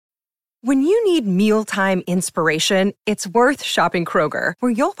When you need mealtime inspiration, it's worth shopping Kroger,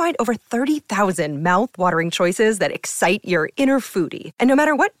 where you'll find over 30,000 mouth-watering choices that excite your inner foodie. And no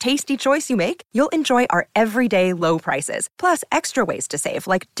matter what tasty choice you make, you'll enjoy our everyday low prices, plus extra ways to save,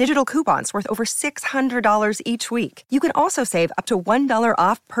 like digital coupons worth over $600 each week. You can also save up to $1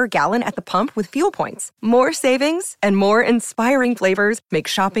 off per gallon at the pump with fuel points. More savings and more inspiring flavors make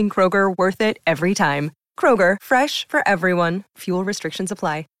shopping Kroger worth it every time. Kroger, fresh for everyone. Fuel restrictions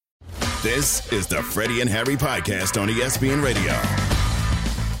apply. This is the Freddie and Harry podcast on ESPN Radio.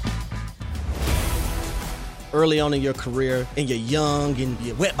 Early on in your career, and you're young, and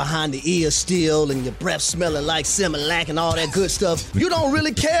you're wet behind the ears still, and your breath smelling like Similac and all that good stuff, you don't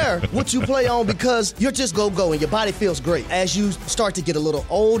really care what you play on because you're just go, and your body feels great. As you start to get a little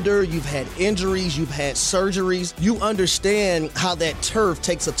older, you've had injuries, you've had surgeries, you understand how that turf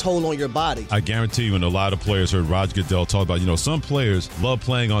takes a toll on your body. I guarantee you, and a lot of players heard Roger Goodell talk about, some players love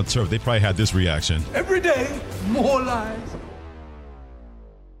playing on turf. They probably had this reaction. Every day, more lies.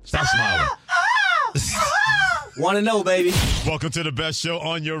 Stop smiling. Want to know, baby. Welcome to the best show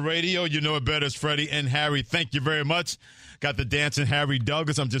on your radio. You know it better as Freddie and Harry. Thank you very much. Got the dancing Harry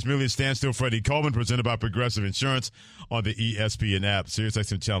Douglas. I'm just merely a standstill Freddie Coleman, presented by Progressive Insurance on the ESPN app.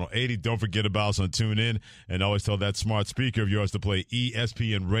 SiriusXM Channel 80. Don't forget about us on TuneIn. And always tell that smart speaker of yours to play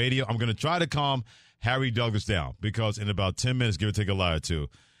ESPN Radio. I'm going to try to calm Harry Douglas down because in about 10 minutes, give or take a lie or two,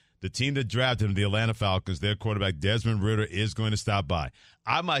 the team that drafted him, the Atlanta Falcons, their quarterback Desmond Ridder is going to stop by.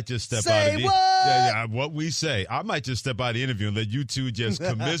 I might just step out of the what we say. I might just step out of the interview and let you two just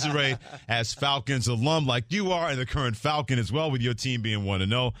commiserate as Falcons alum like you are and the current Falcon as well, with your team being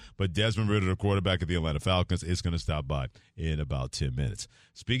 1-0. But Desmond Ridder, the quarterback of the Atlanta Falcons, is going to stop by in about 10 minutes.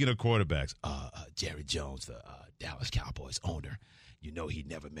 Speaking of quarterbacks, Jerry Jones, the Dallas Cowboys owner, he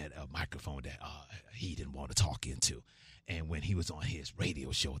never met a microphone that he didn't want to talk into. And when he was on his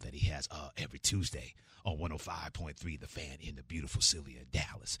radio show that he has every Tuesday on 105.3 The Fan in the beautiful city of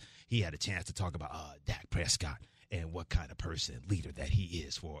Dallas, he had a chance to talk about Dak Prescott and what kind of person, leader that he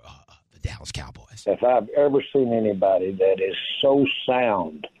is for the Dallas Cowboys. If I've ever seen anybody that is so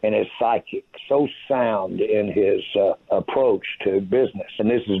sound in his psychic, so sound in his approach to business,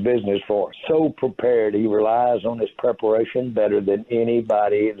 and this is business for him, so prepared, he relies on his preparation better than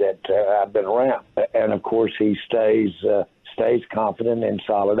anybody that I've been around. And, of course, he stays confident and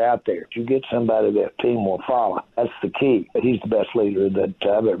solid out there. You get somebody that team will follow. That's the key. He's the best leader that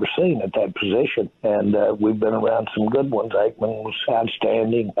I've ever seen at that position. And we've been around some good ones. Aikman was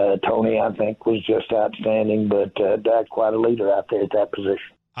outstanding. Tony, I think, was just outstanding. But Dak, quite a leader out there at that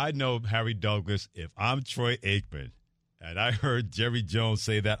position. I know, Harry Douglas, if I'm Troy Aikman and I heard Jerry Jones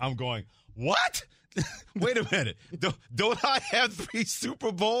say that, I'm going, what? Wait a minute. Don't I have 3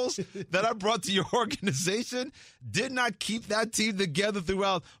 Super Bowls that I brought to your organization? Did not keep that team together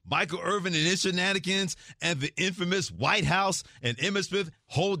throughout Michael Irvin and his shenanigans and the infamous White House and Emmitt Smith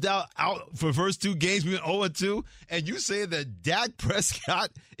hold out for the first 2 games. We went 0-2. And you say that Dak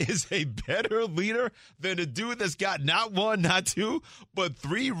Prescott is a better leader than a dude that's got not 1, not 2, but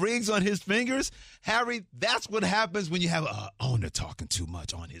 3 rings on his fingers? Harry, that's what happens when you have an owner talking too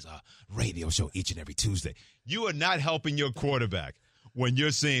much on his radio show each and every Tuesday. You are not helping your quarterback when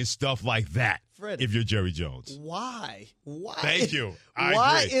you're saying stuff like that. Freddie, if you're Jerry Jones. Why? Thank you.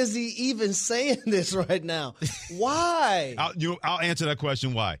 Why is he even saying this right now? Why? I'll answer that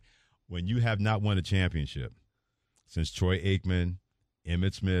question. Why? When you have not won a championship since Troy Aikman,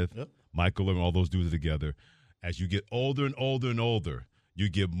 Emmitt Smith, Michael Irvin, all those dudes together, as you get older and older and older, you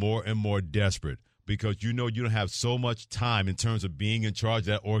get more and more desperate because you don't have so much time in terms of being in charge of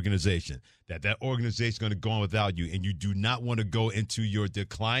that organization, that organization is going to go on without you, and you do not want to go into your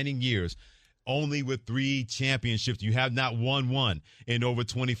declining years only with 3 championships. You have not won one in over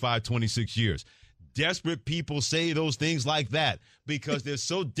 25, 26 years. Desperate people say those things like that because they're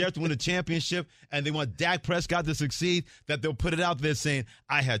so desperate to win a championship and they want Dak Prescott to succeed that they'll put it out there saying,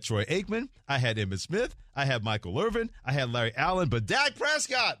 I had Troy Aikman, I had Emmitt Smith, I had Michael Irvin, I had Larry Allen, but Dak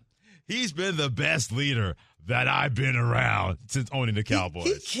Prescott, he's been the best leader that I've been around since owning the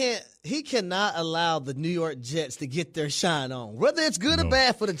Cowboys. He cannot allow the New York Jets to get their shine on, whether it's good or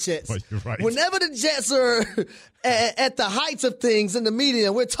bad for the Jets. But you're right. Whenever the Jets are at the heights of things in the media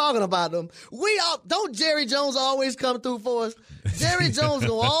and we're talking about them, don't Jerry Jones always come through for us? Jerry Jones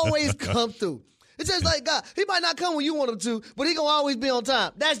will always come through. It's just like God. He might not come when you want him to, but he going to always be on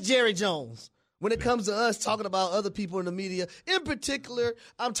time. That's Jerry Jones. When it comes to us talking about other people in the media, in particular,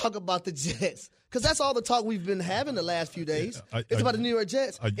 I'm talking about the Jets. Because that's all the talk we've been having the last few days. It's about the New York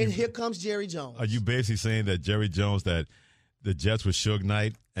Jets, and here comes Jerry Jones. Are you basically saying that Jerry Jones, that the Jets with Suge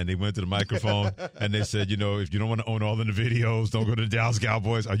Knight, and they went to the microphone, and they said, if you don't want to own all the videos, don't go to the Dallas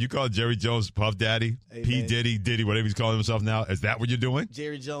Cowboys. Are you calling Jerry Jones Puff Daddy, hey, P. Diddy, whatever he's calling himself now? Is that what you're doing?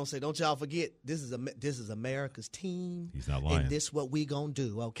 Jerry Jones said, don't y'all forget, this is America's team. He's not lying. And this what we going to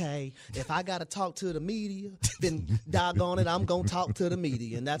do, okay? If I got to talk to the media, then doggone it, I'm going to talk to the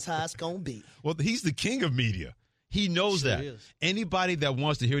media, and that's how it's going to be. Well, he's the king of media. He knows that. Is. Anybody that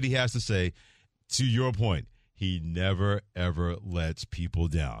wants to hear what he has to say, to your point, he never, ever lets people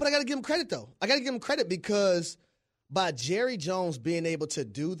down. But I got to give him credit, though. I got to give him credit because by Jerry Jones being able to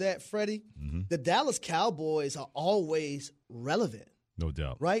do that, Freddie, the Dallas Cowboys are always relevant. No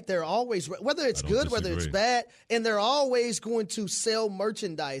doubt. Right? They're always, whether it's good, whether it's bad, and they're always going to sell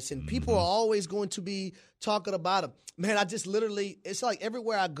merchandise, and people are always going to be talking about them. Man, I just literally, it's like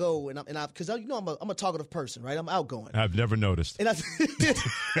everywhere I go, and because I'm a talkative person, right? I'm outgoing. I've never noticed. And I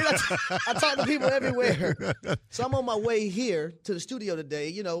talk to people everywhere. So I'm on my way here to the studio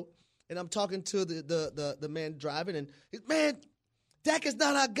today, and I'm talking to the man driving, and man, Dak is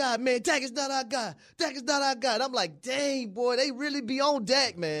not our guy, man. Dak is not our guy. Dak is not our guy. And I'm like, dang, boy, they really be on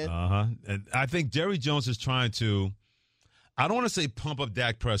Dak, man. And I think Jerry Jones is trying to, I don't want to say pump up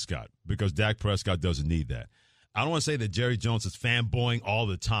Dak Prescott because Dak Prescott doesn't need that. I don't want to say that Jerry Jones is fanboying all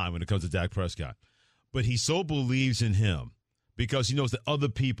the time when it comes to Dak Prescott. But he so believes in him because he knows that other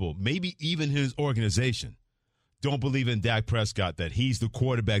people, maybe even his organization, don't believe in Dak Prescott, that he's the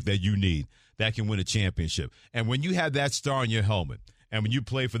quarterback that you need that can win a championship. And when you have that star in your helmet, and when you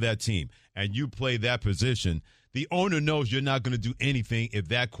play for that team, and you play that position, the owner knows you're not going to do anything if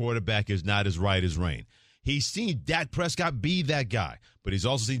that quarterback is not as right as rain. He's seen Dak Prescott be that guy, but he's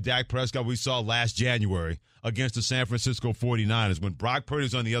also seen Dak Prescott we saw last January against the San Francisco 49ers when Brock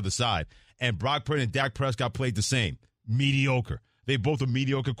Purdy's on the other side, and Brock Purdy and Dak Prescott played the same. Mediocre. They both are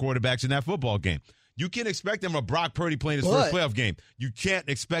mediocre quarterbacks in that football game. You can't expect them from Brock Purdy playing his first playoff game. You can't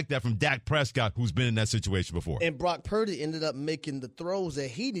expect that from Dak Prescott, who's been in that situation before. And Brock Purdy ended up making the throws that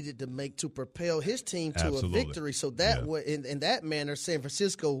he needed to make to propel his team to a victory. So that in that manner, San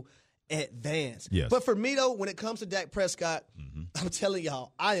Francisco advanced. Yes. But for me, though, when it comes to Dak Prescott, I'm telling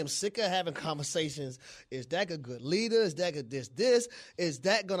y'all, I am sick of having conversations. Is Dak a good leader? Is Dak a this? Is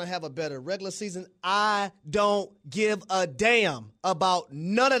Dak going to have a better regular season? I don't give a damn about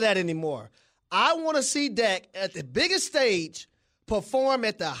none of that anymore. I want to see Dak at the biggest stage perform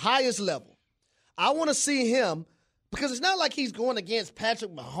at the highest level. I want to see him because it's not like he's going against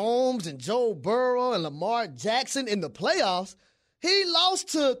Patrick Mahomes and Joe Burrow and Lamar Jackson in the playoffs. He lost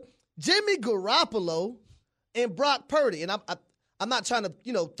to Jimmy Garoppolo and Brock Purdy. And I'm not trying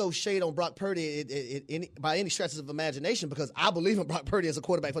to, throw shade on Brock Purdy by any stretches of imagination because I believe in Brock Purdy as a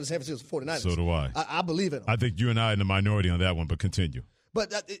quarterback for the San Francisco 49ers. So do I. I believe in him. I think you and I are in the minority on that one, but continue.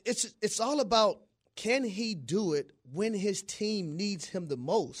 But it's all about, can he do it when his team needs him the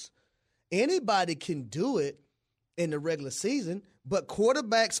most? Anybody can do it in the regular season, but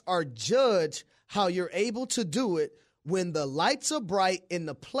quarterbacks are judged how you're able to do it when the lights are bright in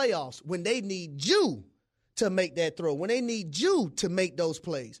the playoffs, when they need you to make that throw, when they need you to make those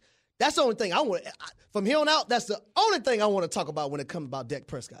plays. That's the only thing I want. From here on out, that's the only thing I want to talk about when it comes about Dak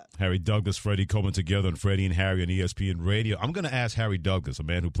Prescott. Harry Douglas, Freddie Coleman together on Freddie and Harry on ESPN Radio. I'm going to ask Harry Douglas, a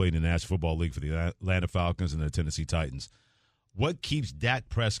man who played in the National Football League for the Atlanta Falcons and the Tennessee Titans, what keeps Dak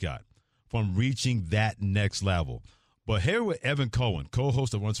Prescott from reaching that next level? But here with Evan Cohen,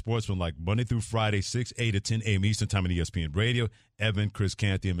 co-host of One Sportsman, like Monday through Friday, 6, 8 to 10 a.m. Eastern Time on ESPN Radio. Evan, Chris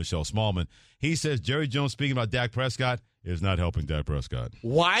Canty, and Michelle Smallman. He says Jerry Jones speaking about Dak Prescott is not helping Dak Prescott.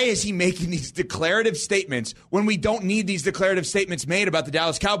 Why is he making these declarative statements when we don't need these declarative statements made about the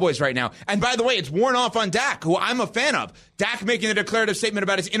Dallas Cowboys right now? And by the way, it's worn off on Dak, who I'm a fan of. Dak making a declarative statement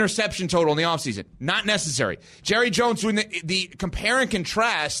about his interception total in the offseason. Not necessary. Jerry Jones doing the compare and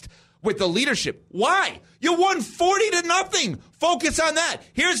contrast with the leadership. Why? You won 40-0. Focus on that.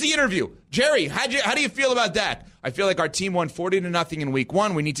 Here's the interview. Jerry, how do you feel about that? I feel like our team won 40-0 in week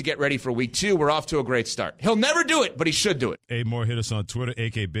 1. We need to get ready for week 2. We're off to a great start. He'll never do it, but he should do it. A. Moore hit us on Twitter,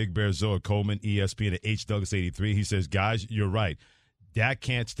 a.k.a. Big Bear Zoa Coleman, ESPN at HDouglas83. He says, guys, you're right. Dak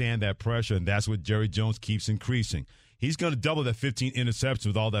can't stand that pressure, and that's what Jerry Jones keeps increasing. He's going to double that 15 interceptions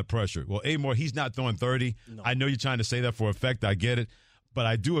with all that pressure. Well, A. Moore, he's not throwing 30. No. I know you're trying to say that for effect. I get it. But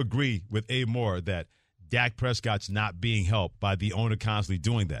I do agree with A. Moore that Dak Prescott's not being helped by the owner constantly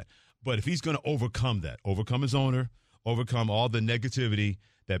doing that. But if he's going to overcome that, overcome his owner, overcome all the negativity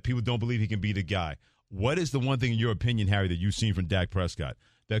that people don't believe he can be the guy, what is the one thing in your opinion, Harry, that you've seen from Dak Prescott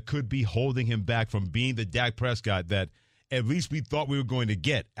that could be holding him back from being the Dak Prescott that at least we thought we were going to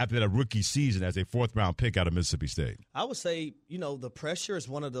get after that rookie season as a 4th-round pick out of Mississippi State? I would say, the pressure is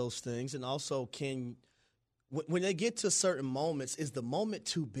one of those things, and also can when they get to certain moments, is the moment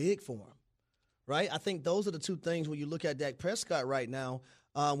too big for them? Right? I think those are the two things when you look at Dak Prescott right now.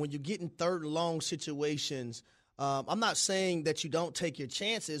 When you get in third and long situations, I'm not saying that you don't take your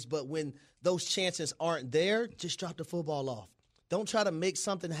chances, but when those chances aren't there, just drop the football off. Don't try to make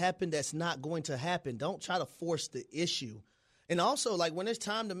something happen that's not going to happen. Don't try to force the issue. And also, like, when it's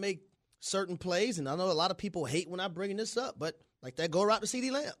time to make certain plays, and I know a lot of people hate when I bring this up, but like that go route to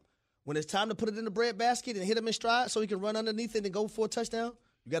CeeDee Lamb. When it's time to put it in the breadbasket and hit him in stride so he can run underneath it and go for a touchdown,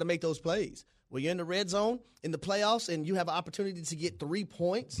 you got to make those plays. When you're in the red zone in the playoffs and you have an opportunity to get 3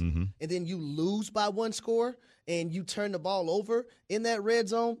 points and then you lose by one score and you turn the ball over in that red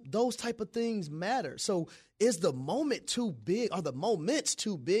zone, those type of things matter. So is the moment too big? Are the moments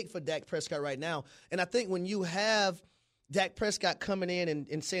too big for Dak Prescott right now? And I think when you have Dak Prescott coming in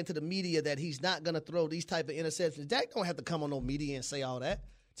and saying to the media that he's not going to throw these type of interceptions, Dak don't have to come on no media and say all that.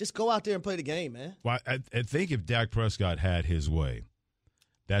 Just go out there and play the game, man. Well, I think if Dak Prescott had his way,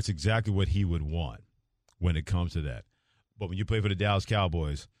 that's exactly what he would want when it comes to that. But when you play for the Dallas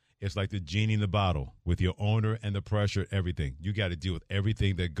Cowboys, it's like the genie in the bottle with your owner and the pressure, everything. You got to deal with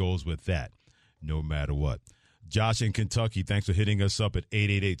everything that goes with that, no matter what. Josh in Kentucky, thanks for hitting us up at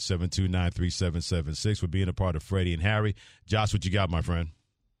 888-729-3776 for being a part of Freddie and Harry. Josh, what you got, my friend?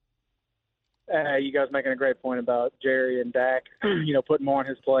 You guys making a great point about Jerry and Dak, putting more on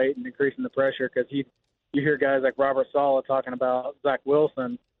his plate and increasing the pressure, because you hear guys like Robert Saleh talking about Zach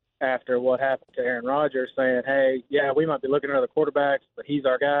Wilson after what happened to Aaron Rodgers, saying, hey, yeah, we might be looking at other quarterbacks, but he's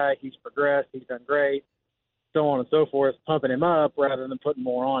our guy. He's progressed. He's done great, so on and so forth, pumping him up rather than putting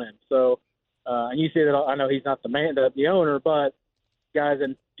more on him. So, and you see that, I know he's not the owner, but guys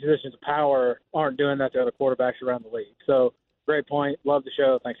in positions of power aren't doing that to other quarterbacks around the league. So, great point. Love the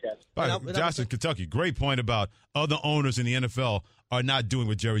show. Thanks, guys. Right. Josh in Kentucky, great point about other owners in the NFL are not doing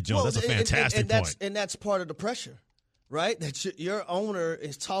what Jerry Jones. That's a fantastic point. And that's part of the pressure, right? That your owner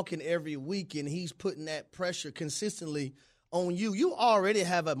is talking every week, and he's putting that pressure consistently on you. You already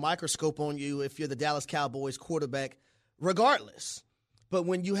have a microscope on you if you're the Dallas Cowboys quarterback, regardless. But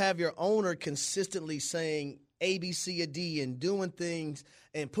when you have your owner consistently saying A, B, C, or D and doing things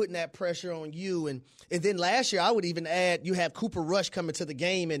and putting that pressure on you. And then last year I would even add you have Cooper Rush coming to the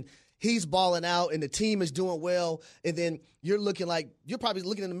game and he's balling out and the team is doing well. And then you're probably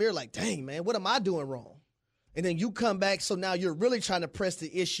looking in the mirror like, dang, man, what am I doing wrong? And then you come back, so now you're really trying to press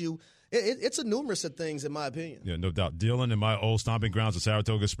the issue. It's a numerous of things, in my opinion. Yeah, no doubt. Dylan in my old stomping grounds of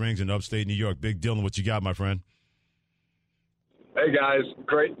Saratoga Springs in upstate New York. Big Dylan, what you got, my friend? Hey guys,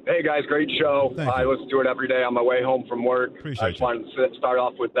 great show. I listen to it every day on my way home from work. Appreciate I just wanted to start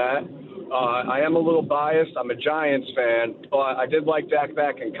off with that. I am a little biased. I'm a Giants fan, but I did like Dak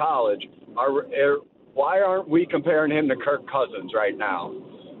back in college. Why aren't we comparing him to Kirk Cousins right now?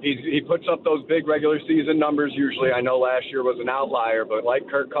 He puts up those big regular season numbers usually. I know last year was an outlier, but like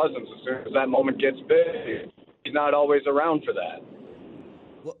Kirk Cousins, as soon as that moment gets big, he's not always around for that.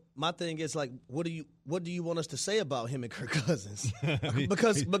 Well, my thing is, like, what do you want us to say about him and Kirk Cousins?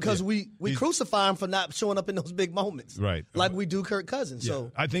 because we crucify him for not showing up in those big moments, right? Like we do Kirk Cousins. Yeah.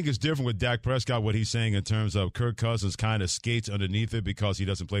 So I think it's different with Dak Prescott. What he's saying in terms of Kirk Cousins kind of skates underneath it because he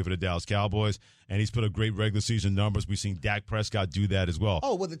doesn't play for the Dallas Cowboys, and he's put up great regular season numbers. We've seen Dak Prescott do that as well.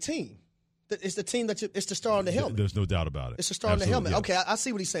 Oh, well, the team. It's the team it's the star on the helmet. There's no doubt about it. It's the star on the helmet. Yeah. Okay, I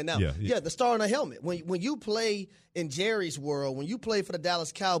see what he's saying now. Yeah, the star on the helmet. When you play in Jerry's world, when you play for the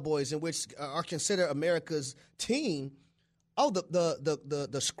Dallas Cowboys, in which are considered America's team,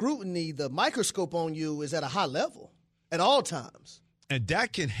 the scrutiny, the microscope on you is at a high level at all times. And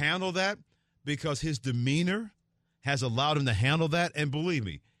Dak can handle that because his demeanor has allowed him to handle that. And believe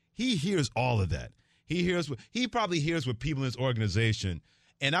me, he hears all of that. He probably hears what people in his organization.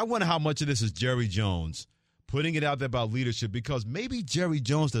 And I wonder how much of this is Jerry Jones putting it out there about leadership, because maybe Jerry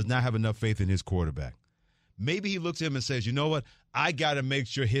Jones does not have enough faith in his quarterback. Maybe he looks at him and says, you know what, I got to make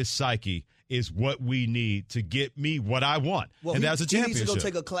sure his psyche is what we need to get me what I want. Well, and that's a championship. He needs to go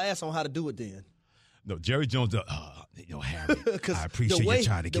take a class on how to do it then. No, Jerry Jones, Harry, I appreciate you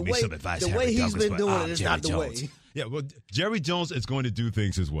trying to give me some advice. The way he's been doing it is not the way. Yeah, well, Jerry Jones is going to do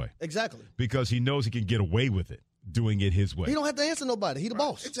things his way. Exactly. Because he knows he can get away with it. Doing it his way. He don't have to answer nobody. He the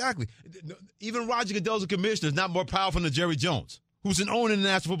boss. Exactly. Even Roger Goodell's a commissioner is not more powerful than Jerry Jones, who's an owner in the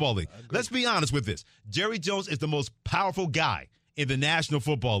National Football League. Let's be honest with this. Jerry Jones is the most powerful guy in the National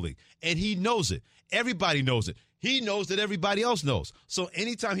Football League, and he knows it. Everybody knows it. He knows that everybody else knows. So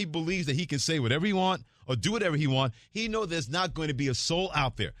anytime he believes that he can say whatever he wants or do whatever he wants, he knows there's not going to be a soul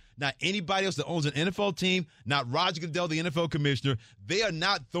out there. Not anybody else that owns an NFL team, not Roger Goodell, the NFL commissioner. They are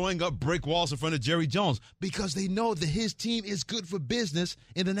not throwing up brick walls in front of Jerry Jones because they know that his team is good for business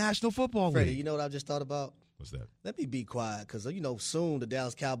in the National Football League. Freddie, you know what I just thought about? What's that? Let me be quiet because, soon the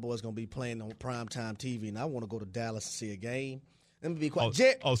Dallas Cowboys going to be playing on primetime TV, and I want to go to Dallas and see a game. Let me be quiet.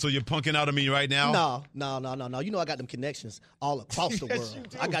 So you're punking out on me right now? No. You know I got them connections all across the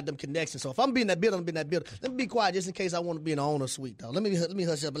world. I got them connections. So if I'm being that building, I'm being that building. Let me be quiet just in case I want to be in the owner's suite, though. Let me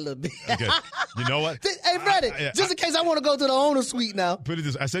hush up a little bit. Okay. You know what? Hey, Freddie, just in case I want to go to the owner's suite now. Put it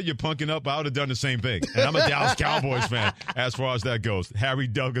this, I said you're punking up, but I would have done the same thing. And I'm a Dallas Cowboys fan as far as that goes. Harry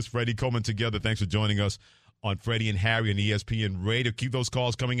Douglas, Freddie Coleman together. Thanks for joining us on Freddie and Harry on ESPN Radio. Keep those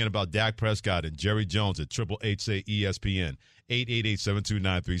calls coming in about Dak Prescott and Jerry Jones at 888-SAY-ESPN,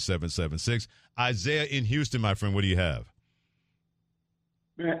 888-729-3776. Isaiah in Houston, my friend, what do you have?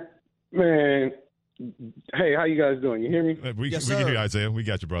 Man, hey, how you guys doing? You hear me? We can hear you, Isaiah. We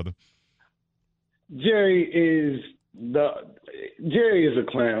got you, brother. Jerry is a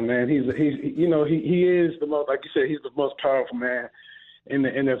clown, man. He is the most, like you said, he's the most powerful man in the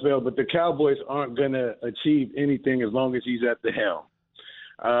NFL, but the Cowboys aren't going to achieve anything as long as he's at the helm.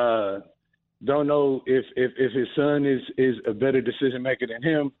 Don't know if his son is a better decision maker than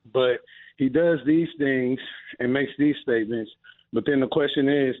him, but he does these things and makes these statements. But then the question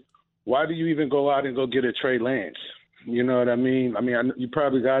is, why do you even go out and go get a Trey Lance? You know what I mean? You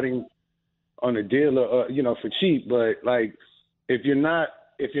probably got him on a deal, for cheap, but like if you're not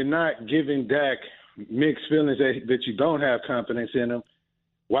giving Dak mixed feelings that you don't have confidence in him,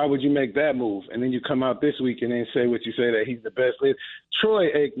 why would you make that move? And then you come out this week and then say what you say, that he's the best leader.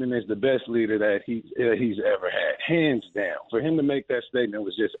 Troy Aikman is the best leader that he's ever had, hands down. For him to make that statement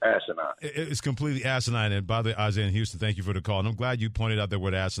was just asinine. It's completely asinine. And by the way, Isaiah in Houston, thank you for the call. And I'm glad you pointed out the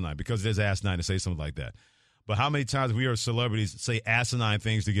word asinine, because it is asinine to say something like that. But how many times we are celebrities say asinine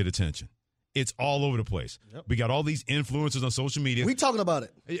things to get attention? It's all over the place. Yep. We got all these influencers on social media. We talking about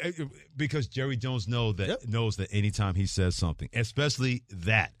it. Because Jerry Jones knows that anytime he says something, especially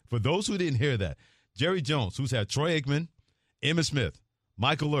that. For those who didn't hear that, Jerry Jones, who's had Troy Aikman, Emmitt Smith,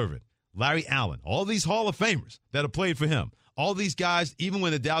 Michael Irvin, Larry Allen, all these Hall of Famers that have played for him. All these guys, even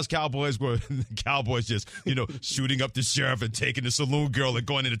when the Dallas Cowboys were the Cowboys just, shooting up the sheriff and taking the saloon girl and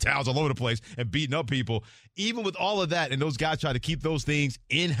going into towns all over the place and beating up people, even with all of that, and those guys tried to keep those things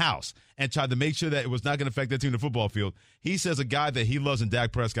in-house and tried to make sure that it was not going to affect their team in the football field, he says a guy that he loves in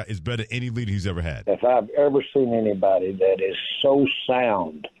Dak Prescott is better than any leader he's ever had. If I've ever seen anybody that is so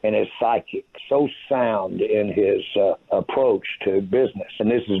sound in his psychic, so sound in his approach to business, and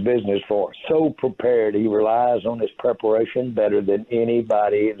this is business for him, so prepared, he relies on his preparation better than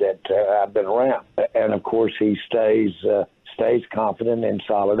anybody that I've been around. And, of course, he stays confident and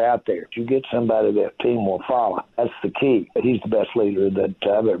solid out there. You get somebody that team will follow. That's the key. He's the best leader that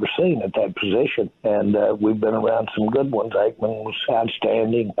I've ever seen at that position. And we've been around some good ones. Aikman was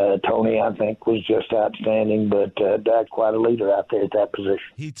outstanding. Tony, I think, was just outstanding. But Dak, quite a leader out there at that position.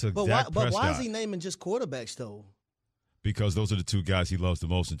 He took but Dak Prescott. But why is he naming just quarterbacks, though? Because those are the two guys he loves the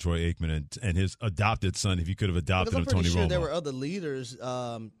most, and Troy Aikman and his adopted son, if you could have adopted him, Tony Romo. I'm pretty sure there were other leaders.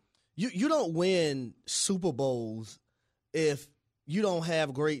 You don't win Super Bowls if you don't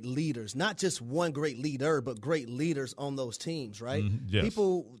have great leaders, not just one great leader, but great leaders on those teams, right? Mm-hmm. Yes.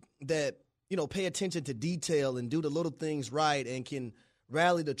 People that, pay attention to detail and do the little things right and can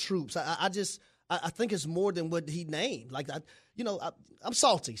rally the troops. I think it's more than what he named. Like, I'm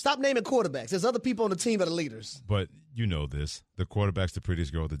salty. Stop naming quarterbacks. There's other people on the team that are leaders. But you know this. The quarterback's the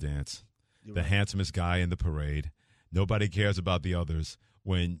prettiest girl at the dance, the handsomest guy in the parade. Nobody cares about the others.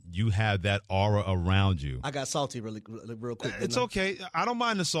 When you have that aura around you. I got salty real quick. It's okay. I don't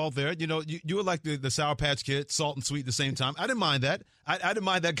mind the salt there. You were like the Sour Patch Kid, salt and sweet at the same time. I didn't mind that. I didn't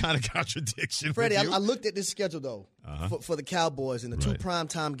mind that kind of contradiction. Freddie, I looked at this schedule, though, for the Cowboys, and the two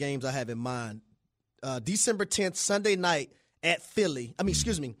primetime games I have in mind. December 10th, Sunday night at Philly.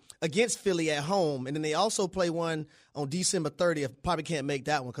 Against Philly at home. And then they also play one on December 30th. Probably can't make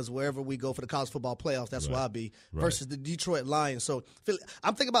that one because wherever we go for the college football playoffs, that's where I'll be, versus the Detroit Lions. So Philly,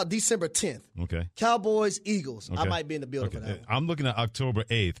 I'm thinking about December 10th. Okay. Cowboys, Eagles. Okay. I might be in the building for that one. I'm looking at October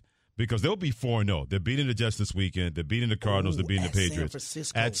 8th because they'll be 4-0. They're beating the Jets this weekend. They're beating the Cardinals. They're beating the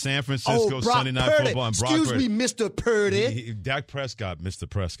Patriots. At San Francisco, Sunday Night Football. And Brock Excuse me, Mr. Purdy. Dak Prescott, Mr.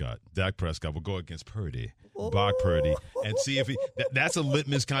 Prescott. Dak Prescott will go against Purdy. Brock Purdy, and see if that's a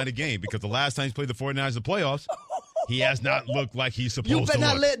litmus kind of game, because the last time he's played the 49ers in the playoffs, he has not looked like he's supposed to look.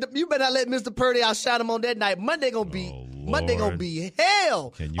 You better not let Mr. Purdy outshot him on that night. Monday gonna be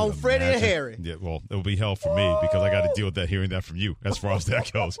hell on Freddie and Harry. Yeah, well, it will be hell for me because I got to deal with that, hearing that from you as far as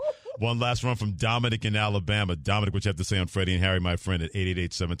that goes. One last run from Dominic in Alabama. Dominic, what you have to say on Freddie and Harry, my friend, at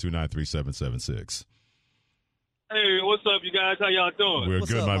 888-729-3776. Hey, what's up, you guys? How y'all doing? We're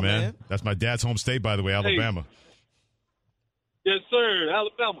good, my man. That's my dad's home state, by the way, Alabama. Hey. Yes, sir.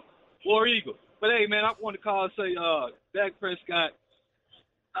 Alabama. War Eagle. But, hey, man, I want to call and say Dak Prescott,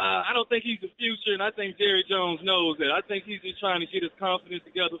 I don't think he's the future, and I think Jerry Jones knows that. I think he's just trying to get his confidence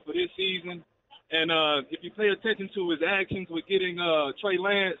together for this season. And if you pay attention to his actions with getting Trey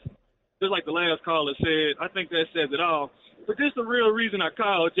Lance, just like the last caller said, I think that says it all. But this is the real reason I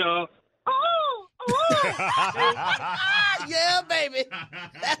called, y'all. Yeah, baby.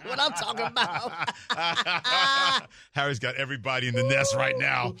 That's what I'm talking about. Harry's got everybody in the nest right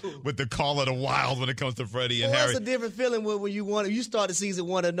now with the call of the wild when it comes to Freddie and Harry. It's a different feeling when you start the season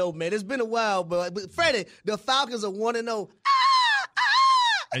 1-0, man. It's been a while, but Freddie, the Falcons are 1-0.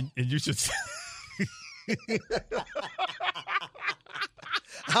 And you should.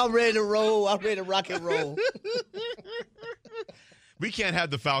 I'm ready to roll. I'm ready to rock and roll. We can't have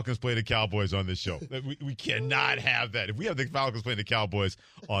the Falcons play the Cowboys on this show. We cannot have that. If we have the Falcons play the Cowboys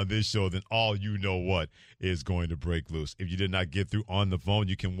on this show, then all you know what is going to break loose. If you did not get through on the phone,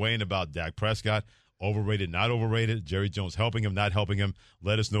 you can weigh in about Dak Prescott. Overrated, not overrated. Jerry Jones helping him, not helping him.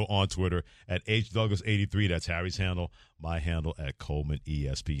 Let us know on Twitter at HDouglas83. That's Harry's handle. My handle at Coleman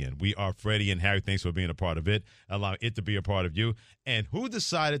ESPN. We are Freddie and Harry. Thanks for being a part of it, allowing it to be a part of you. And who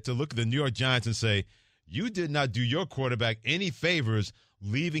decided to look at the New York Giants and say, you did not do your quarterback any favors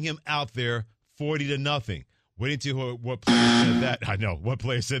leaving him out there 40-0? Waiting to hear what player said that. I know. What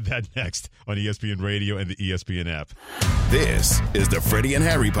player said that next on ESPN Radio and the ESPN app. This is the Freddie and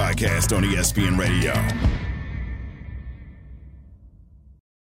Harry podcast on ESPN Radio.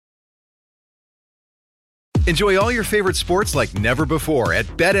 Enjoy all your favorite sports like never before at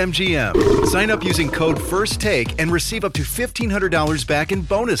BetMGM. Sign up using code FIRSTTAKE and receive up to $1,500 back in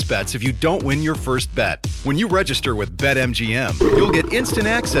bonus bets if you don't win your first bet. When you register with BetMGM, you'll get instant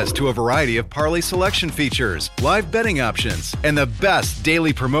access to a variety of parlay selection features, live betting options, and the best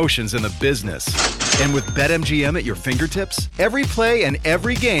daily promotions in the business. And with BetMGM at your fingertips, every play and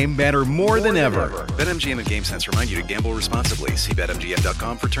every game matter more than ever. BetMGM and GameSense remind you to gamble responsibly. See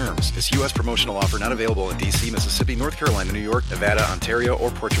BetMGM.com for terms. This U.S. promotional offer not available in D.C., Mississippi, North Carolina, New York, Nevada, Ontario,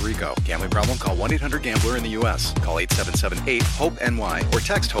 or Puerto Rico. Gambling problem? Call 1-800-GAMBLER in the U.S. Call 877-8-HOPE-NY or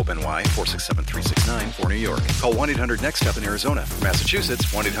text HOPE-NY 467-369 for New York. Call 1-800-NEXT-STEP in Arizona. For Massachusetts,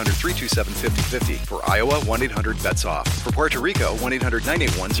 1-800-327-5050. For Iowa, 1-800-BETS-OFF. For Puerto Rico,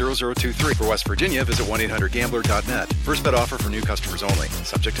 1-800-981-0023. For West Virginia, visit 1-800-GAMBLER.net. First bet offer for new customers only.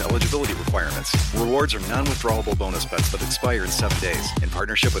 Subject to eligibility requirements. Rewards are non-withdrawable bonus bets that expire in 7 days. In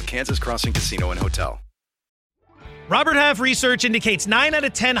partnership with Kansas Crossing Casino and Hotel. Robert Half research indicates 9 out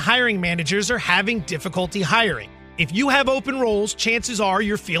of 10 hiring managers are having difficulty hiring. If you have open roles, chances are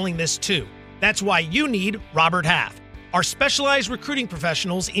you're feeling this too. That's why you need Robert Half. Our specialized recruiting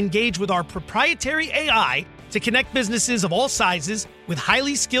professionals engage with our proprietary AI to connect businesses of all sizes with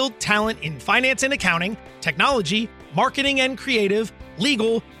highly skilled talent in finance and accounting, technology, marketing and creative,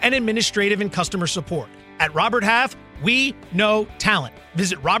 legal, and administrative and customer support. At Robert Half, we know talent.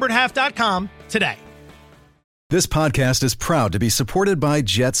 Visit roberthalf.com today. This podcast is proud to be supported by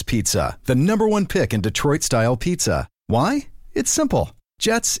Jets Pizza, the #1 pick in Detroit-style pizza. Why? It's simple.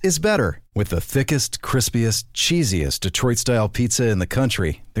 Jets is better. With the thickest, crispiest, cheesiest Detroit-style pizza in the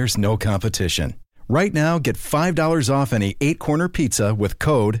country, there's no competition. Right now, get $5 off any 8-corner pizza with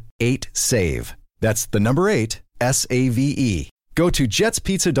code 8SAVE. That's the number 8, S-A-V-E. Go to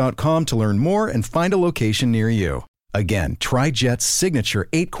jetspizza.com to learn more and find a location near you. Again, try Jet's signature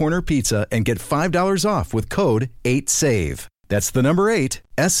 8-corner pizza and get $5 off with code 8SAVE. That's the number 8,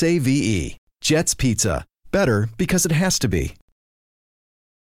 S-A-V-E. Jet's Pizza. Better because it has to be.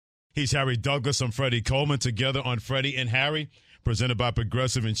 He's Harry Douglas. I'm Freddie Coleman. Together on Freddie and Harry, presented by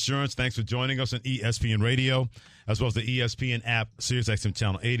Progressive Insurance. Thanks for joining us on ESPN Radio, as well as the ESPN app, SiriusXM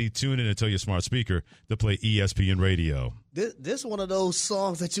Channel 80. Tune in and tell your smart speaker to play ESPN Radio. This one of those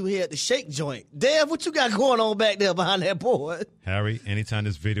songs that you hear at the shake joint. Dad, what you got going on back there behind that board? Harry, anytime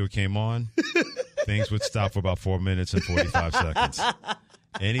this video came on, things would stop for about 4 minutes and 45 seconds.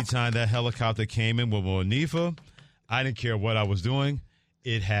 Anytime that helicopter came in with Monifa, I didn't care what I was doing.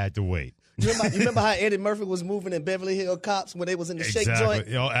 It had to wait. You remember how Eddie Murphy was moving in Beverly Hills Cops when they was in the shake joint?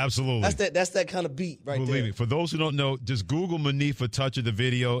 Oh, absolutely. That's that kind of beat right there. Believe me. For those who don't know, just Google Monifa touch of the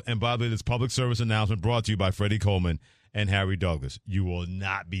video. And by the way, this public service announcement brought to you by Freddie Coleman and Harry Douglas. You will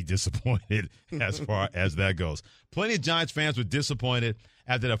not be disappointed as far as that goes. Plenty of Giants fans were disappointed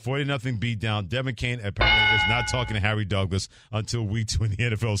after that 40-0 beatdown. Devin Cain apparently is not talking to Harry Douglas until week 2 in the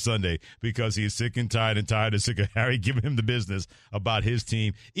NFL Sunday because he is sick and tired and sick of Harry giving him the business about his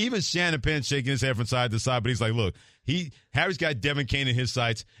team. Even Shannon Penn shaking his head from side to side, but he's like, look, Harry's got Devin Cain in his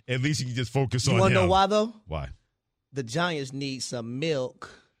sights. At least he can just focus on him. You want to know why, though? Why? The Giants need some milk.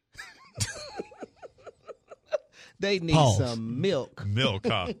 They need some milk. Milk,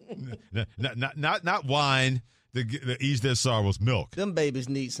 huh? not wine to ease their sorrows. Milk. Them babies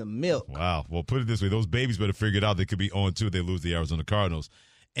need some milk. Wow. Well, put it this way. Those babies better figure it out. They could be 0-2 if they lose the Arizona Cardinals.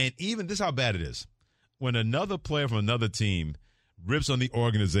 And even this is how bad it is. When another player from another team rips on the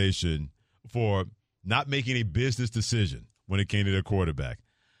organization for not making a business decision when it came to their quarterback.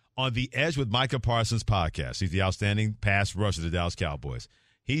 On The Edge with Micah Parsons' podcast, he's the outstanding pass rusher of the Dallas Cowboys.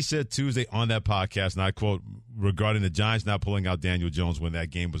 He said Tuesday on that podcast, and I quote, regarding the Giants not pulling out Daniel Jones when that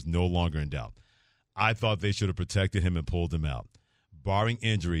game was no longer in doubt. I thought they should have protected him and pulled him out. Barring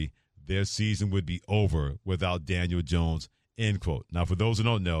injury, their season would be over without Daniel Jones, end quote. Now, for those who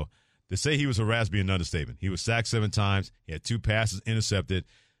don't know, to say he was harassed be an understatement. He was sacked 7 times. He had 2 passes intercepted.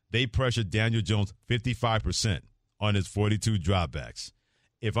 They pressured Daniel Jones 55% on his 42 dropbacks.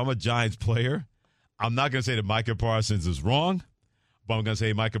 If I'm a Giants player, I'm not going to say that Micah Parsons is wrong, but I'm going to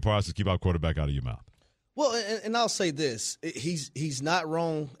say, Micah Parsons, keep our quarterback out of your mouth. Well, and I'll say this. He's not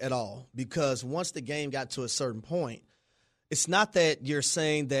wrong at all, because once the game got to a certain point, it's not that you're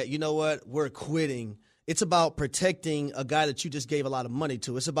saying that, you know what, we're quitting. It's about protecting a guy that you just gave a lot of money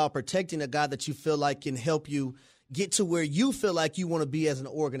to. It's about protecting a guy that you feel like can help you get to where you feel like you want to be as an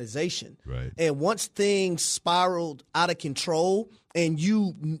organization. Right. And once things spiraled out of control and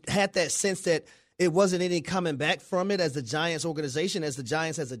you had that sense that it wasn't any coming back from it as the Giants organization, as the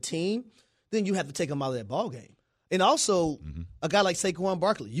Giants as a team, then you have to take them out of that ball game. And also, a guy like Saquon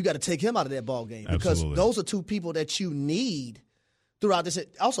Barkley, you got to take him out of that ball game. Because those are 2 people that you need throughout this.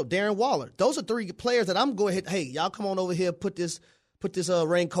 Also, Darren Waller. Those are 3 players that I'm going to hey, y'all come on over here, put this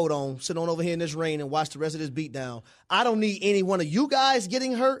raincoat on, sit on over here in this rain and watch the rest of this beat down. I don't need any one of you guys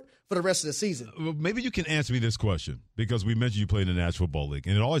getting hurt for the rest of the season. Well, maybe you can answer me this question, because we mentioned you played in the National Football League,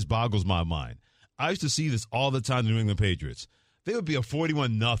 and it always boggles my mind. I used to see this all the time in the New England Patriots. They would be a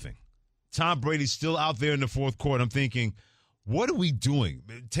 41-0. Tom Brady's still out there in the fourth quarter. I'm thinking, what are we doing?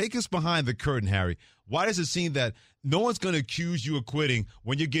 Take us behind the curtain, Harry. Why does it seem that no one's going to accuse you of quitting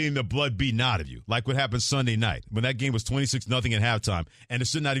when you're getting the blood beaten out of you, like what happened Sunday night when that game was 26-0 at halftime, and it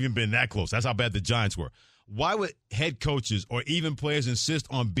should not even been that close? That's how bad the Giants were. Why would head coaches or even players insist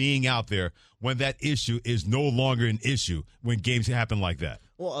on being out there when that issue is no longer an issue when games happen like that?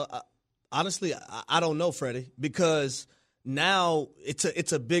 Well, honestly, I don't know, Freddie, because now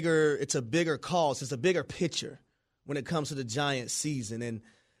it's a bigger cause. It's a bigger picture when it comes to the Giants season. And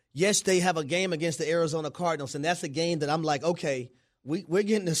yes, they have a game against the Arizona Cardinals, and that's a game that I'm like, okay, we're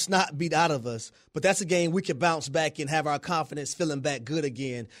getting the snot beat out of us, but that's a game we can bounce back and have our confidence feeling back good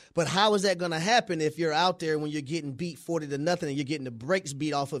again. But how is that going to happen if you're out there when you're getting beat 40-0 and you're getting the brakes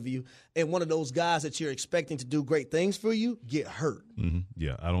beat off of you, and one of those guys that you're expecting to do great things for you get hurt? Mm-hmm.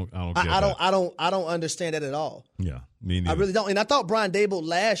 Yeah, I don't get that. I don't understand that at all. Yeah, me neither. I really don't. And I thought Brian Daboll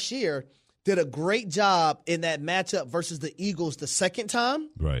last year did a great job in that matchup versus the Eagles the second time.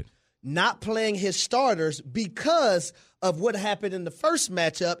 Right. Not playing his starters because of what happened in the first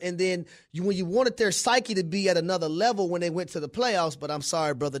matchup, and then when you wanted their psyche to be at another level when they went to the playoffs. But I'm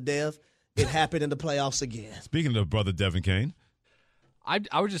sorry, Brother Dev, it happened in the playoffs again. Speaking of Brother Devin Kane.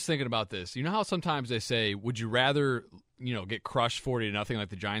 I was just thinking about this. You know how sometimes they say, would you rather get crushed 40-0 like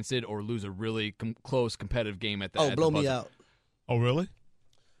the Giants did, or lose a really close competitive game at the blow the me buzzer? out. Oh, really?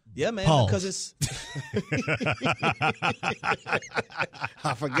 Yeah, man, Pause. because it's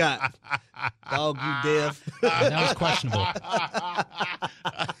I forgot. Dog, you deaf. That was questionable.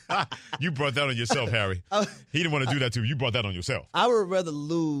 You brought that on yourself, Harry. He didn't want to do that to you. You brought that on yourself. I would rather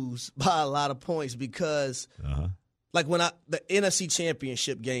lose by a lot of points because like when the NFC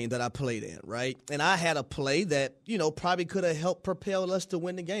Championship game that I played in, right? And I had a play that, probably could have helped propel us to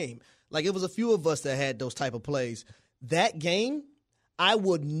win the game. Like it was a few of us that had those type of plays. That game, I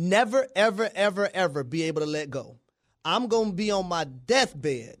would never, ever, ever, ever be able to let go. I'm going to be on my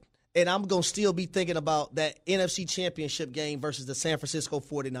deathbed, and I'm going to still be thinking about that NFC Championship game versus the San Francisco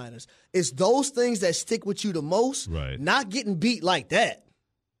 49ers. It's those things that stick with you the most, right? Not getting beat like that.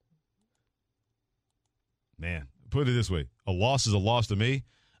 Man, put it this way. A loss is a loss to me.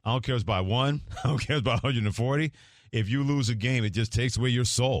 I don't care if it's by 1. I don't care if it's by 140. If you lose a game, it just takes away your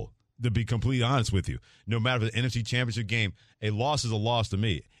soul. To be completely honest with you, no matter the NFC Championship game, a loss is a loss to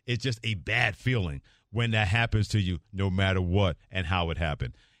me. It's just a bad feeling when that happens to you, no matter what and how it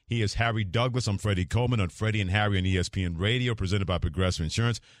happened. He is Harry Douglas. I'm Freddie Coleman on Freddie and Harry on ESPN Radio, presented by Progressive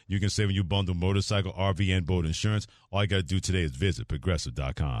Insurance. You can save when you bundle motorcycle, RV, and boat insurance. All you got to do today is visit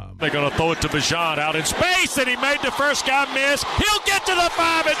Progressive.com. They're going to throw it to Bijan out in space, and he made the first guy miss. He'll get to the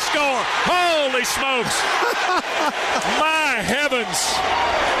 5 and score. Holy smokes. My heavens.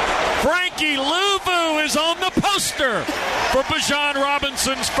 Frankie Louvu is on the poster for Bijan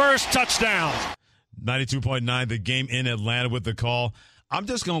Robinson's first touchdown. 92.9, the game in Atlanta with the call. I'm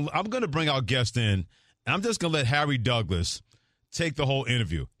gonna bring our guest in, and I'm just gonna let Harry Douglas take the whole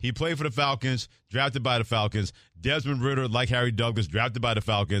interview. He played for the Falcons, drafted by the Falcons. Desmond Ridder, like Harry Douglas, drafted by the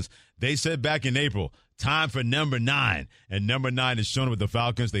Falcons. They said back in April, time for number 9. And number 9 is shown with the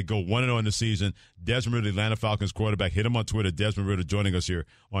Falcons. They go 1-0 in the season. Desmond Ridder, Atlanta Falcons quarterback. Hit him on Twitter. Desmond Ridder joining us here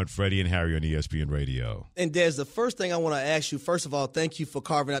on Freddie and Harry on ESPN Radio. And Des, the first thing I want to ask you, first of all, thank you for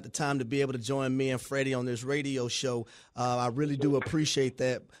carving out the time to be able to join me and Freddie on this radio show. I really do appreciate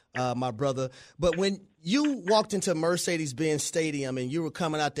that, my brother. But when you walked into Mercedes-Benz Stadium and you were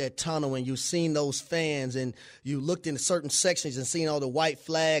coming out that tunnel and you seen those fans and you looked in certain sections and seen all the white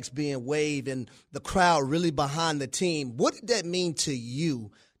flags being waved and the crowd really behind the team, what did that mean to you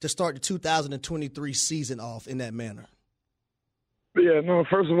to start the 2023 season off in that manner? Yeah, no,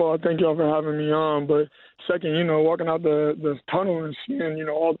 first of all, thank y'all for having me on. But second, walking out the tunnel and seeing,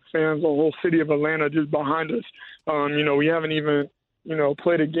 all the fans, the whole city of Atlanta just behind us. We haven't even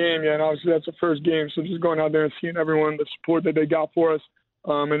played a game yet. And obviously, that's the first game. So just going out there and seeing everyone, the support that they got for us,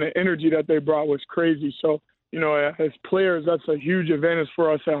 and the energy that they brought was crazy. So, as players, that's a huge advantage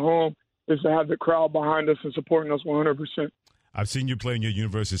for us at home, is to have the crowd behind us and supporting us 100%. I've seen you play in your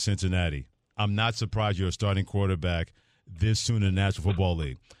University of Cincinnati. I'm not surprised you're a starting quarterback this soon in the National Football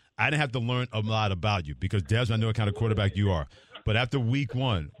League. I didn't have to learn a lot about you because, Desmond, I know what kind of quarterback you are. But after week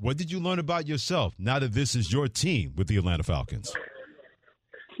 1, what did you learn about yourself now that this is your team with the Atlanta Falcons?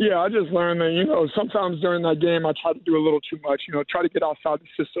 Yeah, I just learned that, sometimes during that game I try to do a little too much, try to get outside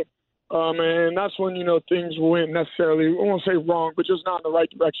the system. And that's when, things went necessarily, I won't say wrong, but just not in the right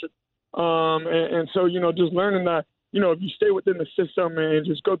direction. And so, just learning that, if you stay within the system and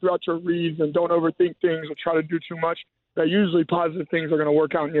just go throughout your reads and don't overthink things or try to do too much, that usually positive things are going to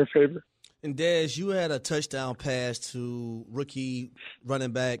work out in your favor. And, Des, you had a touchdown pass to rookie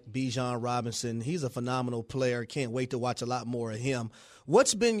running back Bijan Robinson. He's a phenomenal player. Can't wait to watch a lot more of him.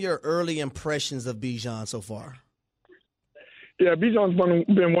 What's been your early impressions of Bijan so far? Yeah, Bijan's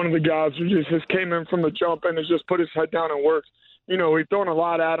been one of the guys who just came in from the jump and has just put his head down and worked. We've thrown a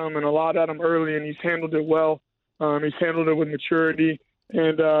lot at him early, and he's handled it well. He's handled it with maturity.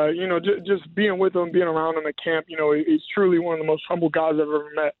 And, just being with him, being around him at camp, he's truly one of the most humble guys I've ever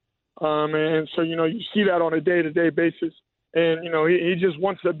met. And so, you see that on a day-to-day basis. And, he just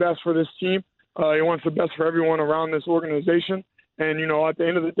wants the best for this team. He wants the best for everyone around this organization. And, at the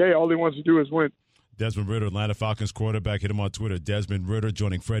end of the day, all he wants to do is win. Desmond Ridder, Atlanta Falcons quarterback. Hit him on Twitter. Desmond Ridder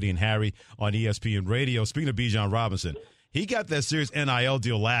joining Freddie and Harry on ESPN Radio. Speaking of Bijan Robinson, he got that serious NIL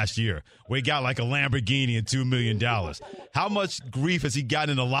deal last year where he got like a Lamborghini and $2 million. How much grief has he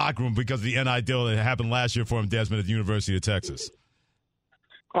gotten in the locker room because of the NIL deal that happened last year for him, Desmond, at the University of Texas?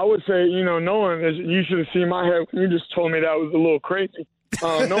 I would say, knowing, you should have seen my head when you just told me that was a little crazy.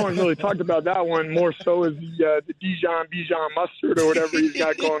 No one really talked about that one. More so is the Bijan mustard or whatever he's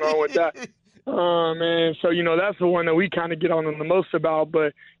got going on with that. And so, that's the one that we kind of get on him the most about.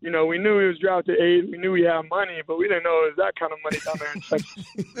 But, we knew he was drafted 8. We knew he had money, but we didn't know it was that kind of money down there in Texas.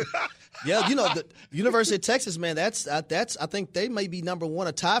 Yeah, the University of Texas, man, that's I think they may be number one,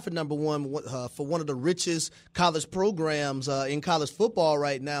 or tied for number one for one of the richest college programs in college football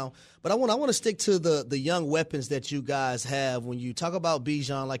right now. But I want to stick to the young weapons that you guys have. When you talk about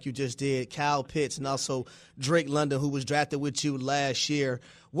Bijan, like you just did, Kyle Pitts, and also Drake London, who was drafted with you last year.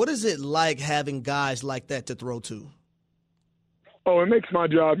 What is it like having guys like that to throw to? Oh, it makes my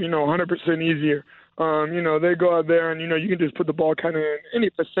job, 100% easier. They go out there and, you can just put the ball kind of in any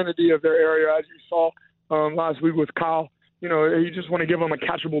vicinity of their area, as you saw last week with Kyle. You just want to give them a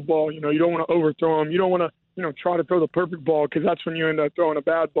catchable ball. You don't want to overthrow them. You don't want to, try to throw the perfect ball because that's when you end up throwing a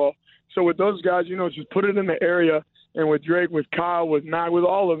bad ball. So with those guys, just put it in the area. And with Drake, with Kyle, with Matt, with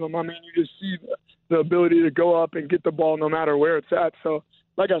all of them, you just see the ability to go up and get the ball no matter where it's at. So,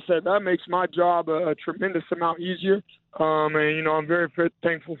 like I said, that makes my job a tremendous amount easier. And, I'm very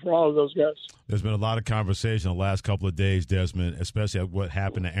thankful for all of those guys. There's been a lot of conversation the last couple of days, Desmond, especially what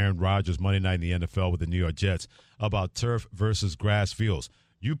happened to Aaron Rodgers Monday night in the NFL with the New York Jets, about turf versus grass fields.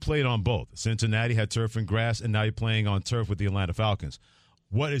 You played on both. Cincinnati had turf and grass, and now you're playing on turf with the Atlanta Falcons.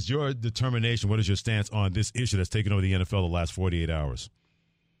 What is your determination? What is your stance on this issue that's taken over the NFL the last 48 hours?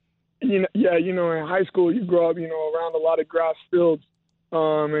 In high school, you grow up, around a lot of grass fields.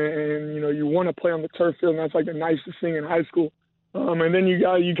 And you want to play on the turf field, and that's like the nicest thing in high school. And then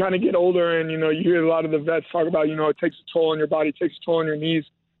you kind of get older, and, you hear a lot of the vets talk about, it takes a toll on your body, it takes a toll on your knees.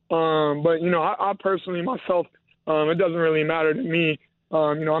 But, I personally, myself, it doesn't really matter to me.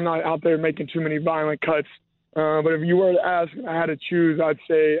 I'm not out there making too many violent cuts. But if you were to ask, I had to choose, I'd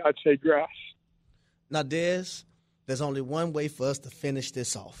say grass. Now, Des, there's only one way for us to finish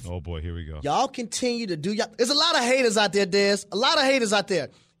this off. Oh, boy, here we go. Y'all continue to do y'all. There's a lot of haters out there, Des. A lot of haters out there.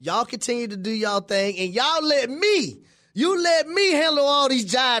 Y'all continue to do y'all thing, and y'all let me handle all these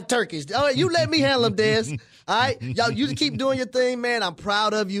jive turkeys. All right, you let me handle them, Des. All right? Y'all, you just keep doing your thing, man. I'm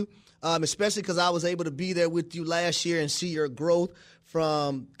proud of you, especially because I was able to be there with you last year and see your growth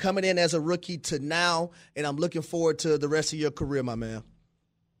from coming in as a rookie to now, and I'm looking forward to the rest of your career, my man.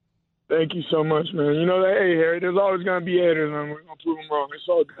 Thank you so much, man. You know that, hey, Harry, there's always going to be haters, and we're going to prove them wrong. It's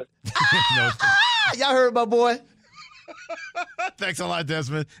all good. Y'all heard my boy. Thanks a lot,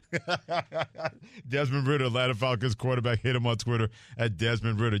 Desmond. Desmond Ridder, Atlanta Falcons quarterback. Hit him on Twitter at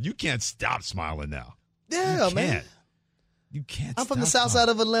Desmond Ridder. You can't stop smiling now. Yeah, man. You can't. I'm from the south side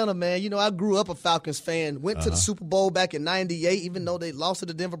of Atlanta, man. You know, I grew up a Falcons fan. Went to the Super Bowl back in '98, even though they lost to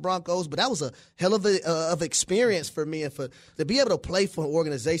the Denver Broncos. But that was a hell of experience for me, and to be able to play for an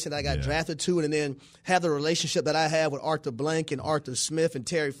organization that I got drafted to, and then have the relationship that I have with Arthur Blank and Arthur Smith and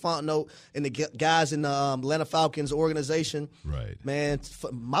Terry Fontenot and the guys in the Atlanta Falcons organization. Right, man.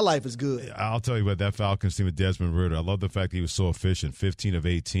 My life is good. I'll tell you about that Falcons team with Desmond Ridder. I love the fact that he was so efficient, 15 of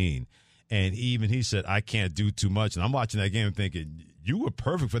 18. And even he said, I can't do too much. And I'm watching that game thinking, you were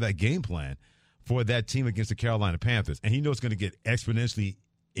perfect for that game plan for that team against the Carolina Panthers. And he knows it's going to get exponentially,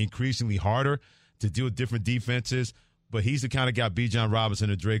 increasingly harder to deal with different defenses. But he's the kind of guy, Bijan Robinson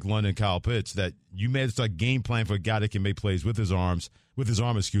and Drake London, Kyle Pitts, that you may start game plan for a guy that can make plays with his arm,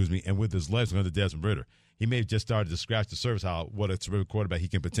 and with his legs under Desmond Ridder. He may have just started to scratch the surface what a terrific quarterback he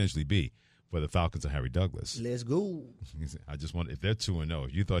can potentially be for the Falcons and Harry Douglas. Let's go. I just want, if they're 2-0,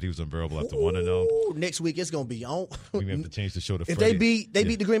 if you thought he was unbearable after 1-0. Next week it's gonna be on. We may have to change the show to if Freddie. they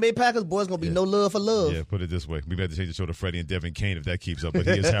beat the Green Bay Packers, boys, gonna be no love for love. Yeah, put it this way. We may have to change the show to Freddie and Devin Kane if that keeps up. But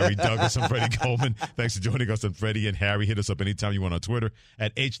he is Harry Douglas. I'm Freddie Coleman. Thanks for joining us on Freddie and Harry. Hit us up anytime you want on Twitter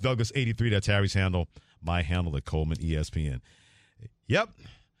at HDouglas83. That's Harry's handle. My handle at Coleman ESPN. Yep.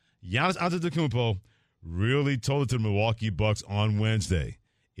 Giannis Antetokounmpo really told it to the Milwaukee Bucks on Wednesday.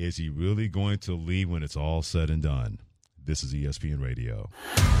 Is he really going to leave when it's all said and done? This is ESPN Radio.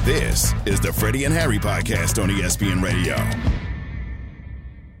 This is the Freddie and Harry podcast on ESPN Radio.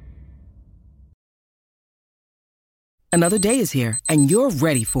 Another day is here, and you're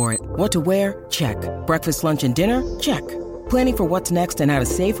ready for it. What to wear? Check. Breakfast, lunch, and dinner? Check. Planning for what's next and how to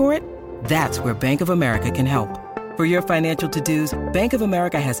save for it? That's where Bank of America can help. For your financial to-dos, Bank of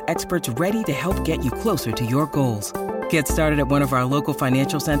America has experts ready to help get you closer to your goals. Get started at one of our local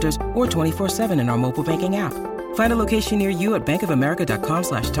financial centers or 24/7 in our mobile banking app. Find a location near you at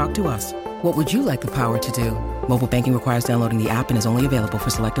bankofamerica.com/talktous. What would you like the power to do? Mobile banking requires downloading the app and is only available for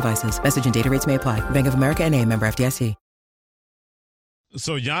select devices. Message and data rates may apply. Bank of America NA, member FDIC.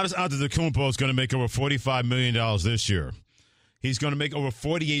 So Giannis Antetokounmpo is going to make over $45 million this year. He's going to make over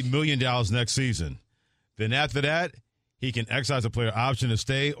 $48 million next season. Then after that, he can exercise a player option to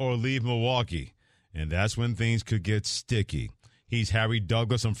stay or leave Milwaukee. And that's when things could get sticky. He's Harry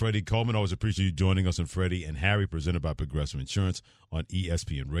Douglas. I'm Freddie Coleman. Always appreciate you joining us on Freddie and Harry, presented by Progressive Insurance on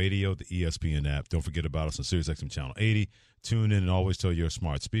ESPN Radio, the ESPN app. Don't forget about us on SiriusXM Channel 80. Tune in and always tell your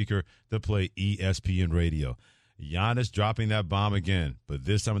smart speaker to play ESPN Radio. Giannis dropping that bomb again, but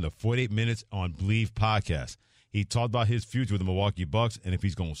this time in the 48 Minutes on Believe podcast. He talked about his future with the Milwaukee Bucks and if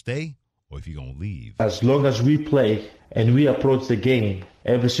he's going to stay or if he's going to leave. As long as we play and we approach the game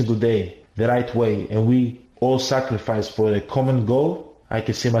every single day the right way, and we all sacrifice for a common goal, I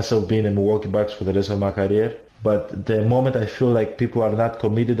can see myself being in Milwaukee Bucks for the rest of my career. But the moment I feel like people are not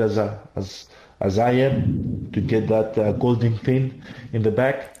committed as I am to get that golden thing in the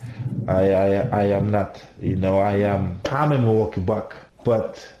back, I am not. I'm a Milwaukee Buck,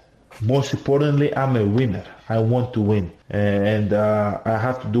 but most importantly, I'm a winner. I want to win. And I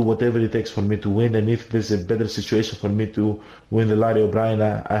have to do whatever it takes for me to win. And if there's a better situation for me to win the Larry O'Brien,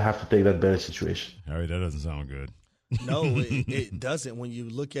 I have to take that better situation. Harry, that doesn't sound good. No, it doesn't. When you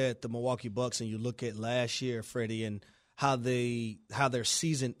look at the Milwaukee Bucks and you look at last year, Freddie, and how their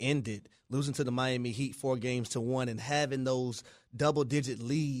season ended, losing to the Miami Heat 4-1 and having those double-digit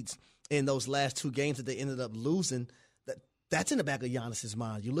leads in those last two games that they ended up losing, that's in the back of Giannis's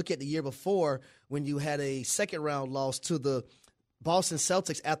mind. You look at the year before when you had a second-round loss to the Boston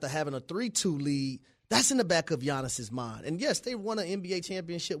Celtics after having a 3-2 lead. That's in the back of Giannis's mind. And, yes, they won an NBA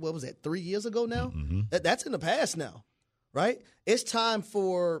championship, what was that, 3 years ago now? Mm-hmm. That's in the past now, right? It's time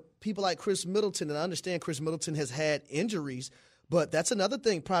for people like Chris Middleton, and I understand Chris Middleton has had injuries, but that's another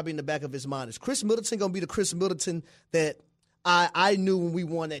thing probably in the back of his mind. Is Chris Middleton going to be the Chris Middleton that I knew when we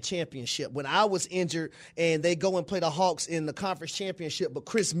won that championship? When I was injured and they go and play the Hawks in the conference championship, but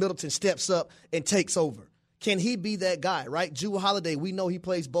Chris Middleton steps up and takes over. Can he be that guy, right? Jrue Holiday, we know he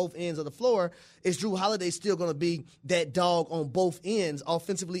plays both ends of the floor. Is Jrue Holiday still going to be that dog on both ends,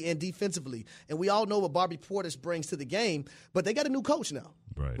 offensively and defensively? And we all know what Bobby Portis brings to the game, but they got a new coach now,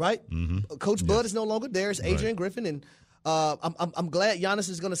 right? Mm-hmm. Coach Bud is no longer there. It's Adrian Griffin, and I'm glad Giannis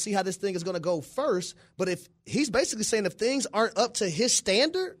is going to see how this thing is going to go first. But if he's basically saying if things aren't up to his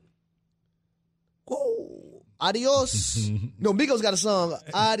standard, whoa, adios. No, Migos got a song,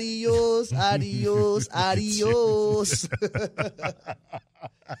 adios, adios, adios.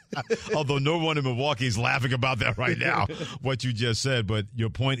 Although no one in Milwaukee is laughing about that right now, what you just said, but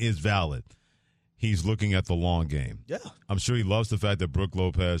your point is valid. He's looking at the long game. Yeah. I'm sure he loves the fact that Brook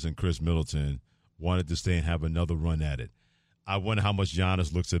Lopez and Chris Middleton wanted to stay and have another run at it. I wonder how much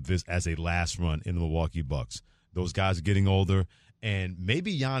Giannis looks at this as a last run in the Milwaukee Bucks. Those guys are getting older, and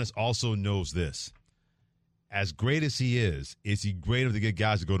maybe Giannis also knows this. As great as he is he great enough to get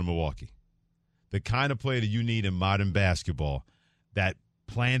guys to go to Milwaukee? The kind of player that you need in modern basketball, that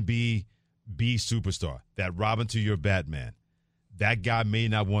plan B superstar, that Robin to your Batman, that guy may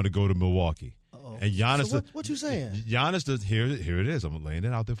not want to go to Milwaukee. Uh-oh. And Giannis, so what you saying? Giannis does. Here it is. I'm laying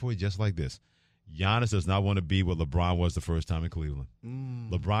it out there for you, just like this. Giannis does not want to be what LeBron was the first time in Cleveland.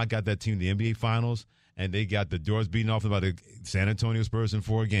 LeBron got that team to the NBA Finals, and they got the doors beaten off them by the San Antonio Spurs in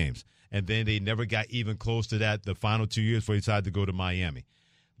 4 games. And then they never got even close to that the final 2 years before he decided to go to Miami.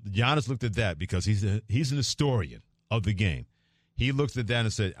 Giannis looked at that because he's an historian of the game. He looked at that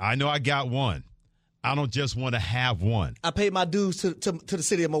and said, I know I got one. I don't just want to have one. I paid my dues to the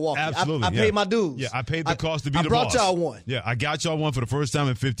city of Milwaukee. Absolutely. I paid my dues. Yeah, I paid the cost to be the boss. I brought y'all one. Yeah, I got y'all one for the first time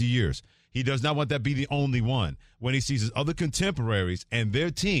in 50 years. He does not want that to be the only one. When he sees his other contemporaries and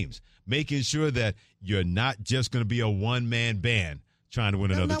their teams making sure that you're not just going to be a one-man band trying to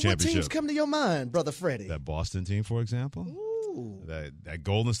win another championship. What teams come to your mind, Brother Freddie? That Boston team, for example. Ooh. That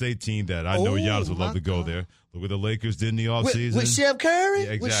Golden State team that I know Giannis would love to go there. Look what the Lakers did in the offseason. With Chef Curry?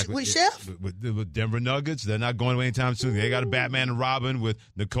 Yeah, exactly. With Chef? With Denver Nuggets. They're not going away anytime soon. They got a Batman and Robin with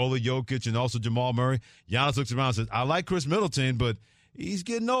Nikola Jokic and also Jamal Murray. Giannis looks around and says, I like Chris Middleton, but he's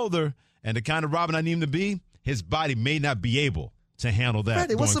getting older. And the kind of Robin I need him to be, his body may not be able to handle that.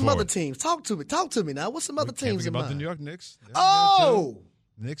 Freddie, what's some forward. other teams? Talk to me now. What's some other teams in about mind? the New York Knicks. Oh!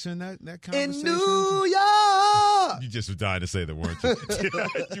 Knicks in that conversation. In New York! You just were dying to say that, weren't you?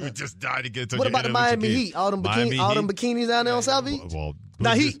 You were just dying to get to What about the Miami Heat? All them bikinis down there on South Beach? Well,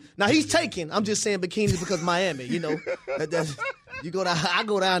 now he's taken. I'm just saying bikinis because Miami, you know. I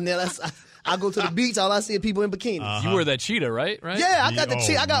go down there. I go to the beach. All I see is people in bikinis. You wear that cheetah, right? Yeah, I got the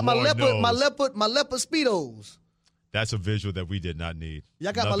cheetah. I got my leopard speedos. That's a visual that we did not need. Yeah,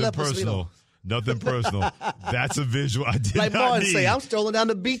 I got my leopard speedos. Nothing personal. That's a visual I did like not Martin need. say, I'm strolling down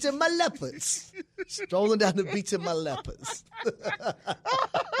the beach in my leopards. Strolling down the beach in my leopards.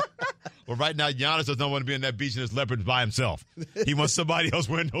 Well, right now, Giannis does not want to be on that beach in his leopards by himself. He wants somebody else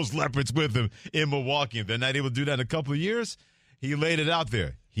wearing those leopards with him in Milwaukee. If they're not able to do that in a couple of years, he laid it out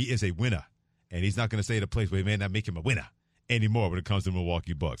there. He is a winner, and he's not going to stay at a place where he may not make him a winner anymore when it comes to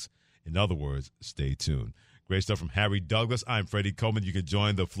Milwaukee Bucks. In other words, stay tuned. Great stuff from Harry Douglas. I'm Freddie Coleman. You can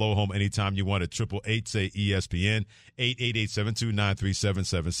join the flow home anytime you want at 888-SAY-ESPN,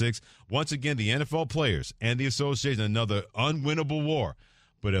 888-729-3776. Once again, the NFL players and the association, another unwinnable war,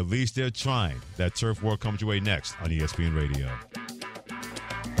 but at least they're trying. That turf war comes your way next on ESPN Radio.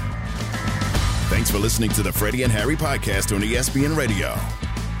 Thanks for listening to the Freddie and Harry podcast on ESPN Radio.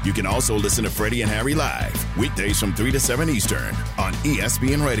 You can also listen to Freddie and Harry live weekdays from 3 to 7 Eastern on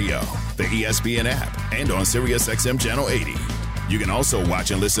ESPN Radio, the ESPN app, and on SiriusXM Channel 80. You can also watch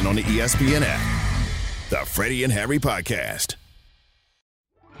and listen on the ESPN app. The Freddie and Harry podcast.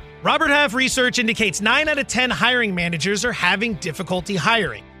 Robert Half research indicates 9 out of 10 hiring managers are having difficulty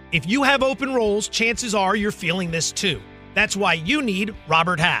hiring. If you have open roles, chances are you're feeling this too. That's why you need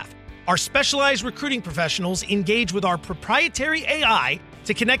Robert Half. Our specialized recruiting professionals engage with our proprietary AI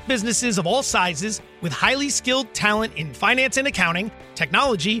to connect businesses of all sizes with highly skilled talent in finance and accounting,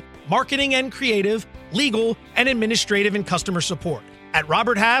 technology, marketing and creative, legal, and administrative and customer support. At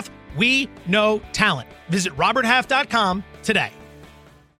Robert Half, we know talent. Visit roberthalf.com today.